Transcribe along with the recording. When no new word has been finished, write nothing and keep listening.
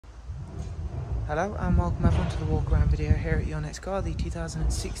Hello and welcome everyone to the walk around video here at your next car, the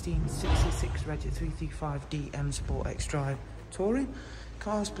 2016 66 Reg 335D M Sport XDRIVE Touring.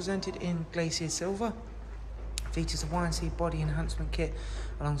 Car is presented in Glacier Silver. Features a Y&C body enhancement kit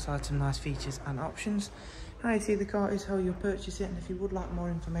alongside some nice features and options. How you see the car is how you'll purchase it, and if you would like more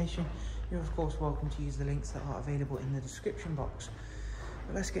information, you're of course welcome to use the links that are available in the description box.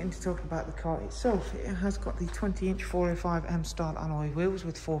 But let's get into talking about the car itself. It has got the 20-inch 405M style alloy wheels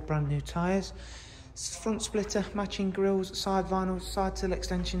with 4 brand new tyres, front splitter, matching grills, side vinyls, side sill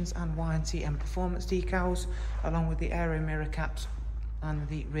extensions and Y&C and performance decals, along with the aero mirror caps and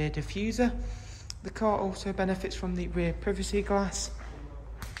the rear diffuser. The car also benefits from the rear privacy glass.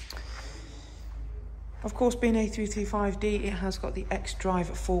 Of course, being a 335D, it has got the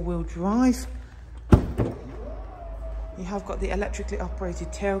XDRIVE 4-wheel drive. You have got the electrically operated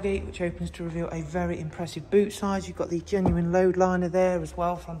tailgate, which opens to reveal a very impressive boot size. You've got the genuine load liner there as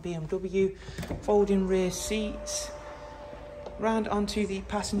well from BMW. Folding rear seats. Round onto the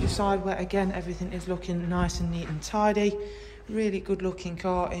passenger side, where again everything is looking nice and neat and tidy. Really good looking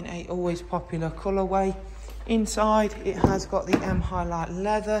car in a always popular colourway. Inside it has got the M Highlight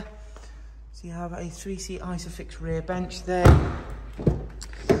leather. So you have a 3-seat Isofix rear bench there.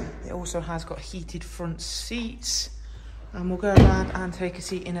 It also has got heated front seats. And we'll go around and take a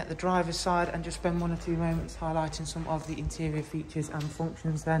seat in at the driver's side and just spend 1 or 2 moments highlighting some of the interior features and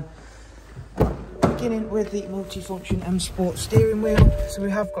functions then. Beginning with the multi-function M Sport steering wheel. So we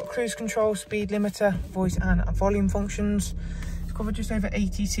have got cruise control, speed limiter, voice and volume functions. It's covered just over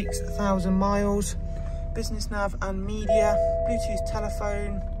 86,000 miles. Business nav and media, Bluetooth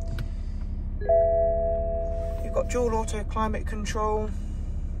telephone. You've got dual auto climate control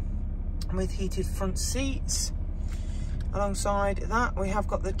with heated front seats. Alongside that, we have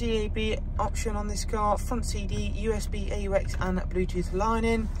got the DAB option on this car, front CD, USB, AUX and Bluetooth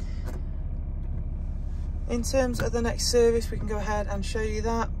line-in. In terms of the next service, we can go ahead and show you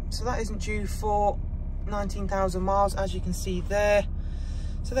that. So that isn't due for 19,000 miles, as you can see there.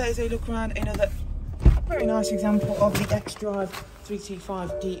 So that is a look around another very nice example of the XDRIVE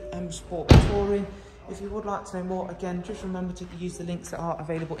 335D M Sport Touring. If you would like to know more, again, just remember to use the links that are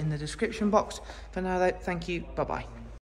available in the description box. For now though, thank you, bye-bye.